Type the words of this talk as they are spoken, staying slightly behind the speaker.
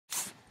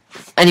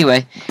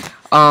Anyway,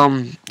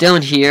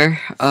 Dylan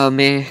here,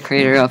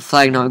 creator of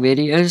flagnog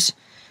videos.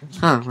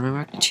 When I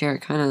rock the chair,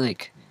 it kind of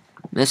like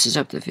messes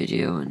up the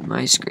video on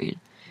my screen.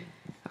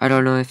 I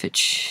don't know if it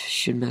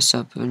should mess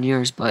up on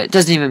yours, but it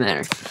doesn't even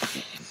matter.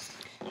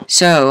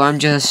 So, I'm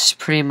just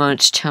pretty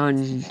much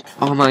telling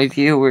all my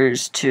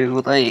viewers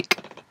to,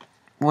 like,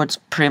 what's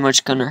pretty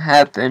much gonna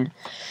happen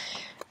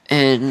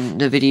in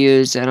the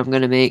videos that I'm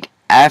gonna make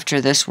after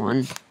this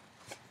one.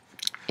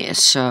 Yeah,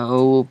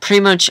 so,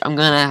 pretty much I'm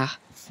gonna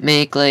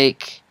make,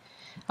 like,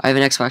 I have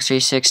an Xbox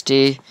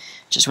 360,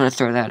 just want to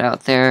throw that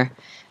out there.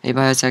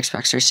 Anybody has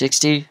Xbox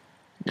 360?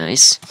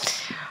 Nice.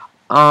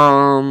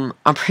 I'm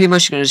pretty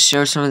much gonna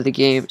show some of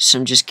the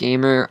some just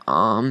gamer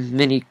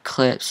mini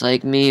clips,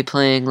 like me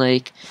playing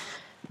like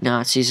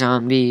Nazi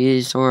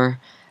zombies or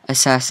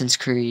Assassin's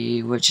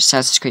Creed, which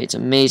Assassin's Creed is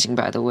amazing,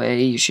 by the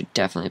way. You should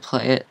definitely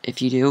play it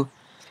if you do.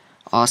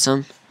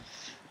 Awesome.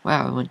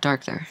 Wow, it went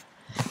dark there.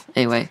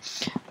 Anyway,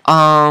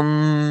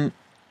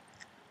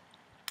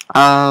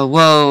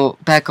 well,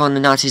 back on the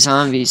Nazi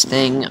zombies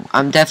thing,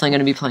 I'm definitely going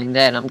to be playing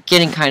that. I'm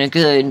getting kind of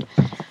good.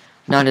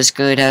 Not as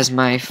good as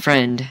my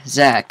friend,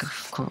 Zach,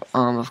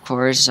 of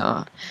course.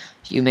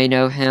 You may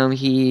know him.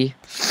 He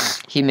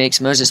makes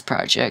Moses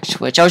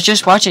Project, which I was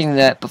just watching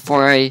that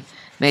before I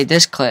made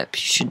this clip.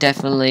 You should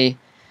definitely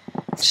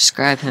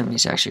subscribe him.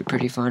 He's actually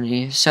pretty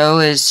funny. So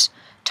is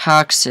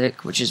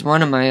Toxic, which is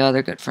one of my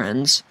other good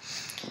friends.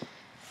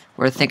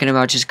 We're thinking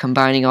about just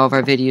combining all of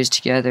our videos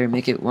together and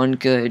make it one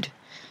good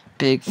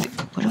big...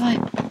 What do I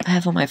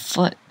have on my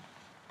foot?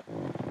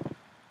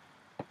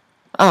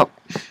 Oh.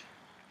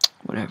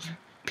 Whatever.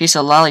 Piece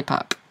of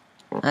lollipop.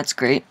 That's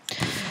great.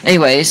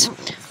 Anyways,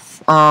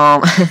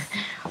 what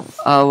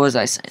was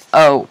I saying?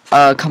 Oh,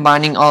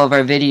 combining all of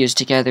our videos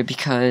together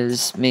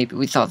because maybe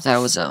we thought that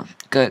was a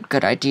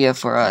good idea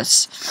for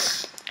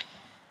us.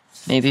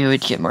 Maybe we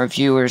would get more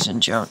viewers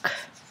and junk.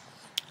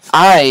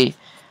 I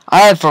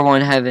for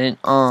one haven't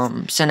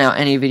sent out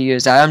any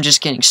videos. I'm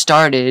just getting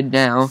started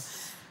now.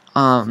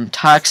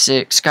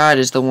 Toxic Scott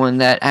is the one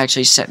that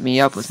actually set me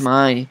up with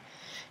my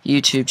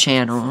YouTube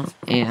channel,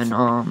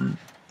 and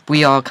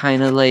we all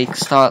kind of like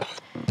thought,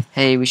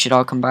 hey, we should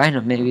all combine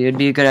them. Maybe it'd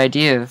be a good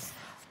idea.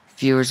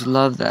 Viewers would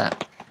love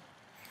that.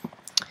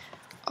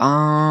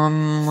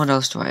 What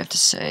else do I have to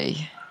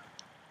say?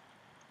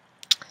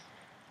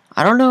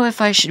 I don't know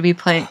if I should be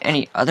playing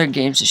any other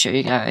games to show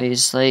you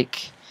guys,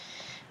 like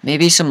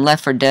maybe some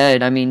Left 4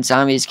 Dead. I mean,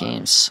 zombies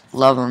games.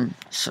 Love them.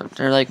 So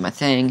they're like my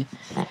thing.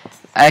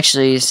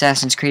 Actually,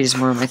 Assassin's Creed is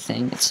more my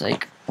thing. It's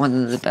like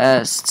one of the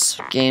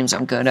best games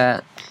I'm good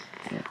at.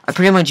 I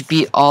pretty much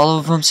beat all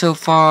of them so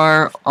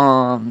far.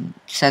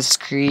 Assassin's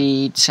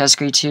Creed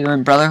 2,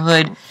 and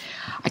Brotherhood.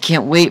 I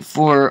can't wait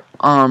for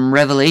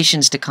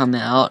Revelations to come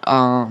out.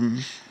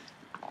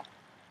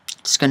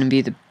 It's gonna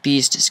be the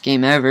beastest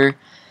game ever.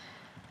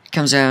 It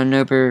comes out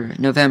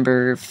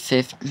November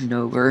 5th.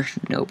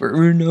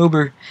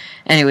 Nober.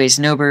 Anyways,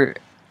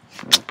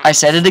 I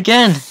said it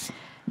again.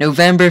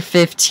 November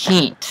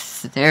 15th.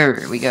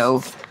 There we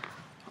go.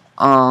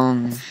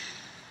 I'm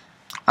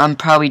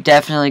probably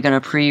definitely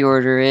gonna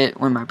pre-order it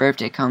when my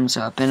birthday comes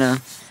up in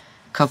a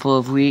couple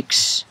of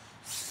weeks.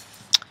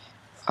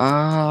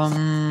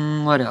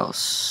 What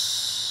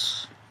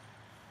else?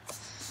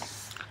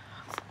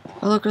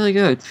 I look really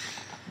good.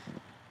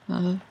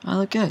 I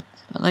look good.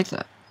 I like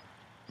that.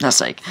 That's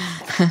like,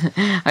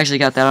 I actually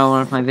got that on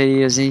one of my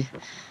videos.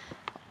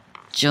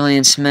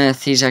 Julian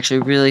Smith, he's actually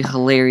really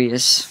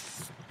hilarious.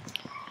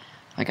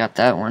 I got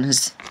that one.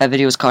 That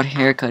video was called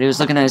Haircut. He was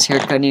looking at his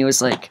haircut and he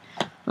was like,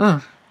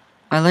 oh,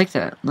 I like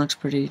that. Looks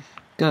pretty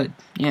good.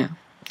 Yeah.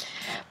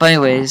 But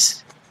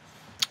anyways,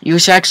 you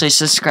should actually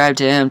subscribe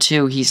to him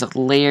too. He's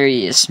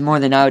hilarious. More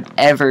than I would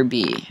ever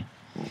be.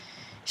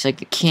 He's like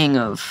the king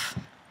of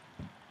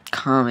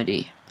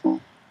comedy.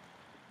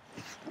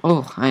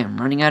 Oh, I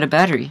am running out of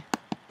battery.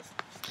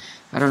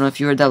 I don't know if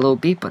you heard that little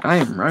beep, but I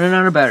am running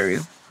out of battery.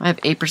 I have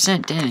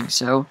 8%, dang,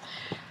 so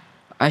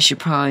I should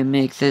probably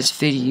make this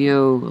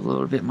video a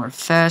little bit more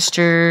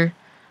faster,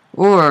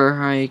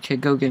 or I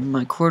could go get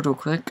my cord real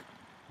quick.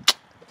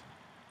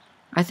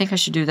 I think I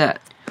should do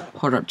that.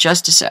 Hold up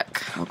just a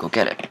sec. I'll go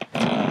get it.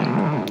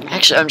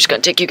 Actually, I'm just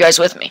going to take you guys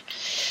with me.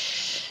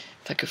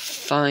 If I could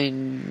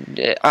find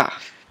it.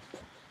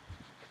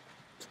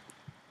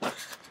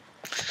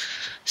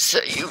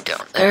 Set you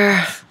down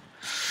there.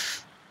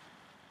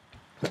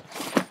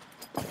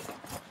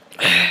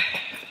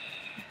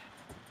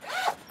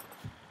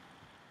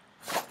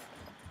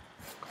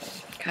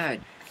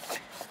 God.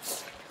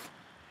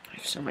 I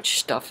have so much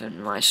stuff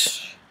in my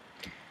nice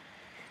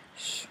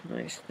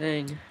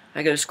thing.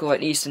 I go to school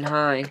at Easton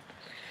High,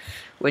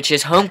 which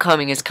is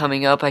homecoming is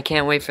coming up. I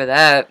can't wait for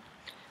that.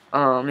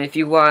 If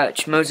you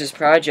watch Moses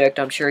Project,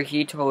 I'm sure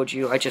he told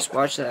you. I just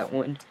watched that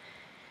one.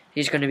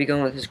 He's going to be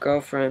going with his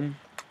girlfriend.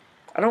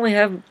 I don't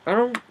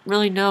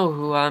really know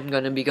who I'm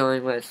going to be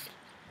going with.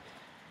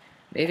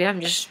 Maybe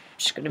I'm just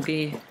going to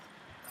be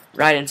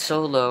riding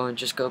solo and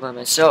just go by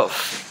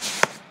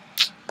myself.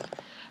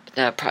 But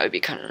that'd probably be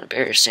kind of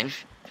embarrassing.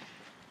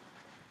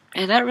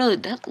 And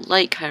that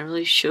light kind of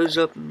really shows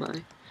up in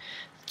my...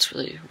 It's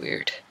really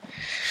weird.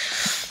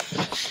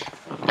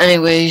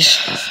 Anyways,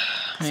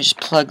 let me just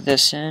plug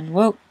this in.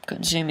 Whoa,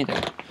 couldn't see me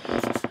there.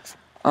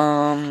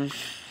 I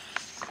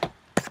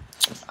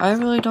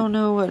really don't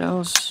know what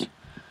else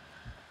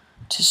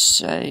to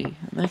say.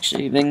 I'm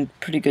actually having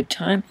pretty good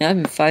time. Yeah, I'm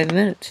in 5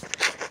 minutes.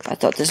 I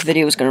thought this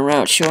video was gonna run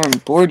out short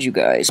and bored you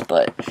guys,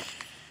 but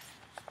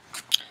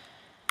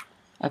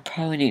I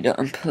probably need to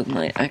unplug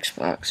my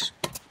Xbox.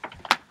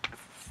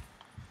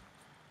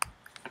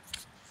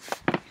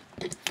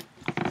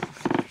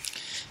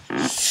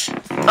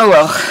 Oh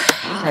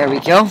well, there we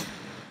go.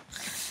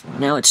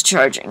 Now it's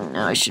charging.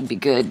 Now I should be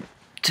good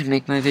to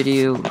make my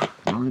video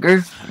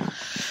longer.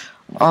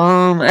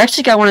 I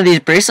actually got one of these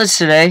bracelets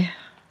today.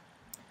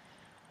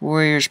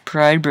 Warriors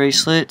Pride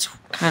bracelets.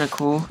 Kind of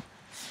cool.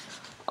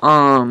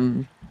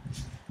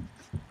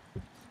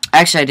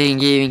 Actually I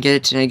didn't even get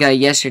it today. I got it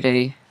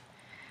yesterday.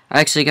 I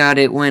actually got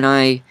it when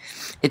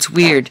it's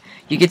weird.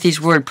 You get these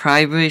Warrior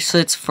Pride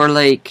bracelets for,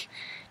 like,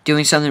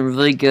 doing something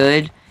really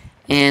good.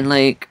 And,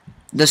 like,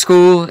 the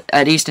school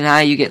at Easton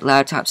High, you get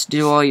laptops to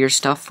do all your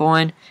stuff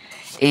on.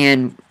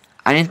 And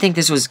I didn't think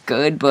this was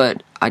good,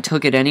 but I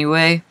took it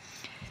anyway.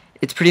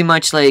 It's pretty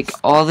much like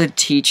all the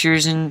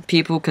teachers and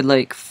people could,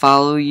 like,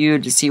 follow you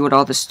to see what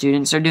all the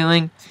students are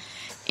doing.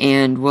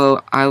 And,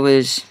 well, I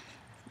was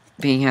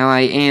being how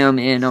I am,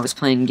 and I was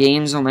playing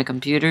games on my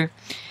computer.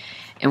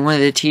 And one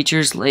of the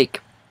teachers,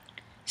 like,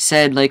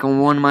 said, like, on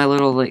one of my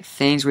little, like,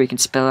 things where you can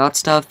spell out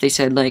stuff, they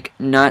said, like,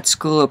 not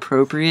school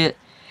appropriate.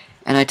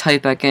 And I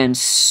typed back in,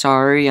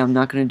 sorry, I'm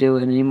not going to do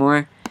it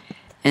anymore.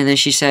 And then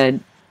she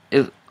said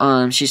to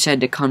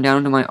come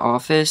down to my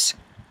office.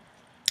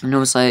 And I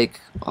was like,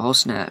 oh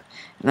snap.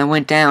 And I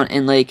went down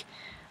and, like,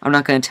 I'm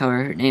not going to tell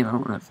her name. I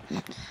don't want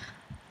to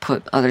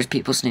put other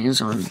people's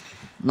names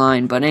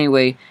online. But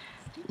anyway,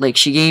 like,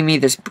 she gave me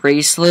this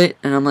bracelet.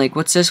 And I'm like,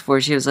 what's this for?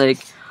 She was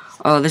like,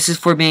 oh, this is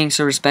for being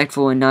so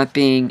respectful and not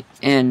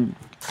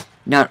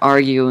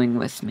arguing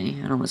with me.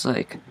 And I was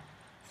like,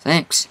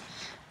 thanks.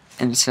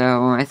 And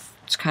so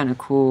it's kind of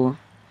cool.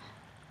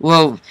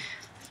 Well,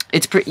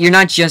 you're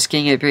not just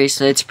getting a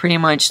bracelet. It's pretty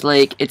much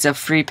like it's a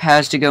free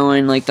pass to go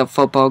in, like, the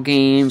football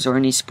games or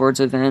any sports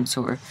events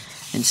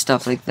and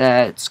stuff like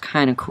that. It's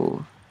kind of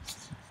cool.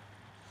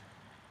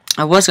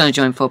 I was gonna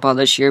join football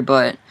this year,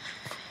 but,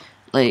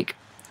 like,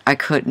 I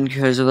couldn't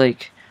because of,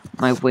 like,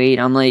 my weight.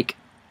 I'm, like,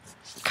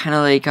 kind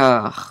of like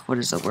what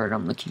is the word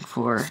I'm looking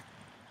for?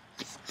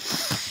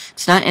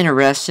 It's not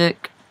anorexic.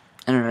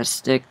 I don't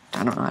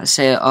know how to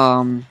say it.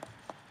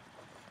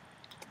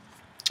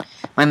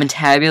 I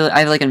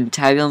have, like, a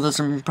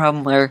metabolism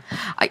problem where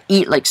I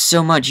eat, like,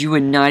 so much you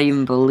would not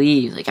even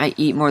believe. Like, I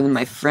eat more than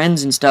my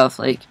friends and stuff.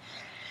 Like,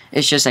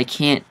 it's just I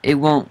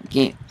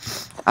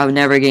would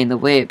never gain the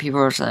weight.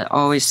 People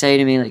always say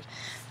to me, like,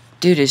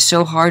 dude, it's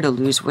so hard to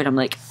lose weight. I'm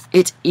like,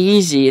 it's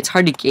easy. It's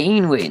hard to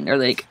gain weight. And they're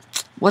like,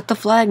 what the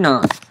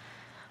flagnog?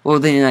 Well,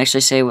 they didn't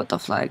actually say what the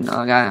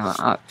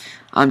flagnog.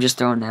 I'm just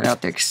throwing that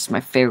out there because it's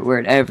my favorite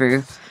word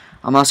ever.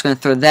 I'm also going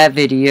to throw that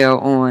video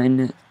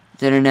on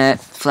the internet,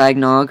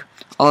 flagnog.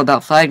 All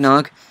about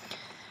flagnog.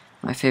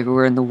 My favorite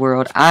word in the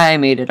world. I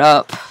made it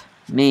up.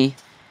 Me.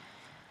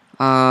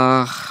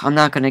 I'm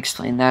not going to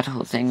explain that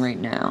whole thing right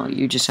now.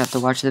 You just have to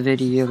watch the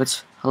video.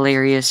 It's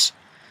hilarious.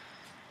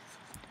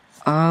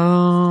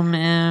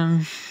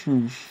 Man.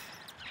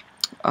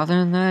 Other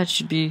than that, it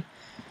should be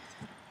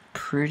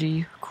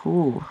pretty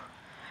cool.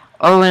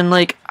 Oh, and,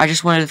 like, I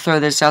just wanted to throw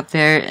this out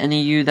there.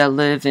 Any of you that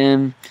live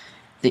in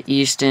the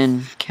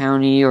Easton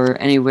County or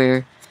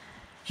anywhere,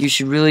 you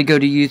should really go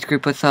to youth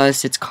group with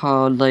us. It's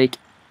called, like,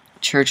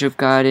 Church of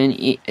God, and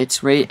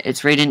it's right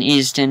in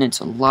Easton. It's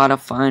a lot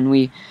of fun.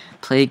 We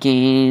play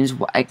games.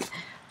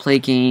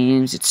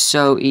 It's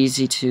so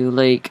easy to,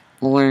 like,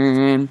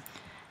 learn.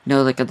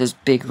 Like, those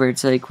big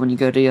words, like, when you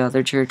go to the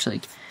other church,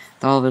 like,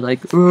 all of it,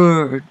 like,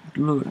 Lord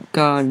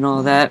God, and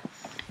all that.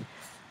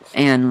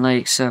 And,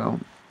 like, so,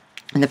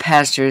 and the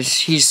pastor,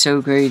 he's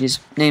so great. His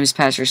name is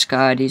Pastor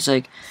Scott. He's,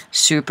 like,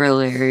 super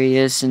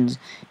hilarious, and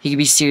he can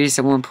be serious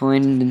at one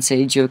point and then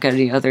say a joke at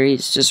the other.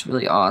 He's just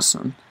really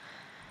awesome.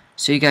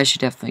 So you guys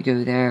should definitely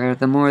go there.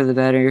 The more, the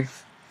better.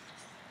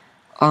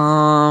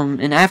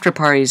 And after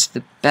party's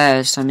the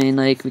best. I mean,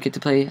 like, we get to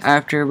play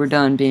after we're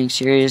done being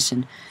serious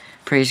and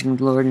praising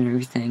the Lord and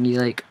everything. You,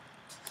 like,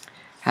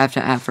 have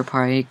to after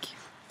party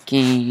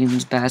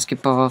games,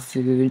 basketball,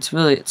 food.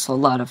 It's a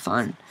lot of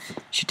fun. You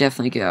should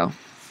definitely go.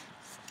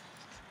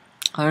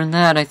 Other than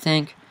that, I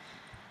think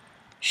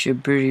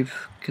should be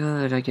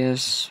good, I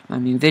guess. I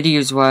mean,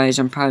 videos-wise,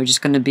 I'm probably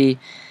just going to be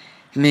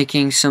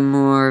making some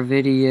more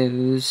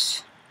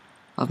videos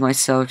of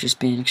myself just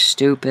being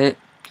stupid.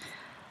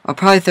 I'll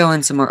probably throw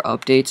in some more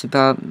updates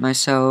about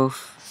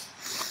myself.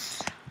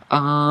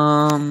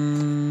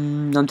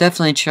 I'm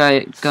definitely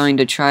going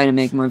to try to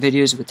make more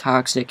videos with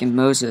Toxic and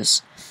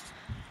Moses.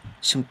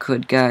 Some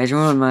good guys.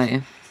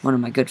 One of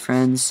my good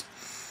friends.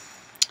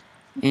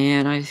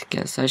 And I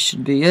guess that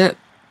should be it.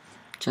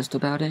 Just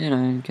about it. I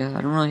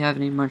don't really have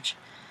any much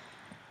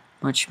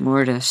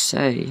more to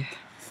say.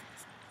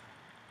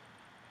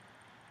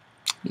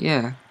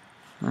 yeah,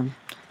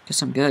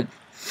 guess I'm good.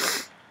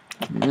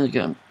 I'm really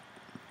good.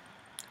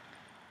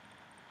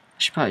 I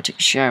should probably take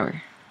a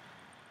shower.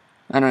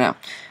 I don't know.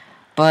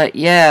 But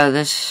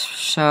yeah,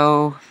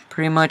 so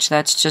pretty much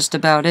that's just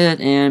about it,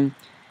 and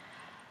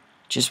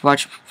just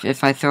watch.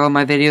 If I throw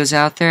my videos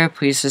out there,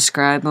 please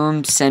subscribe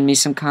them, send me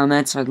some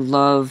comments. I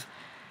love,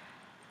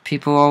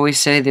 people always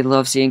say they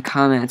love seeing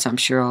comments. I'm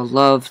sure I'll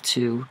love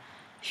to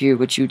hear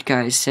what you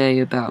guys say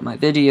about my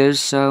videos,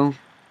 so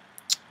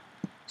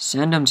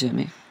send them to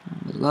me.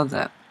 I would love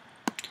that.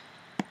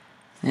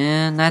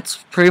 And that's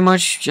pretty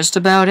much just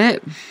about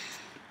it.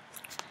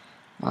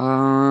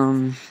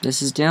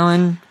 This is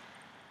Dylan.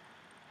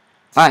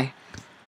 Bye.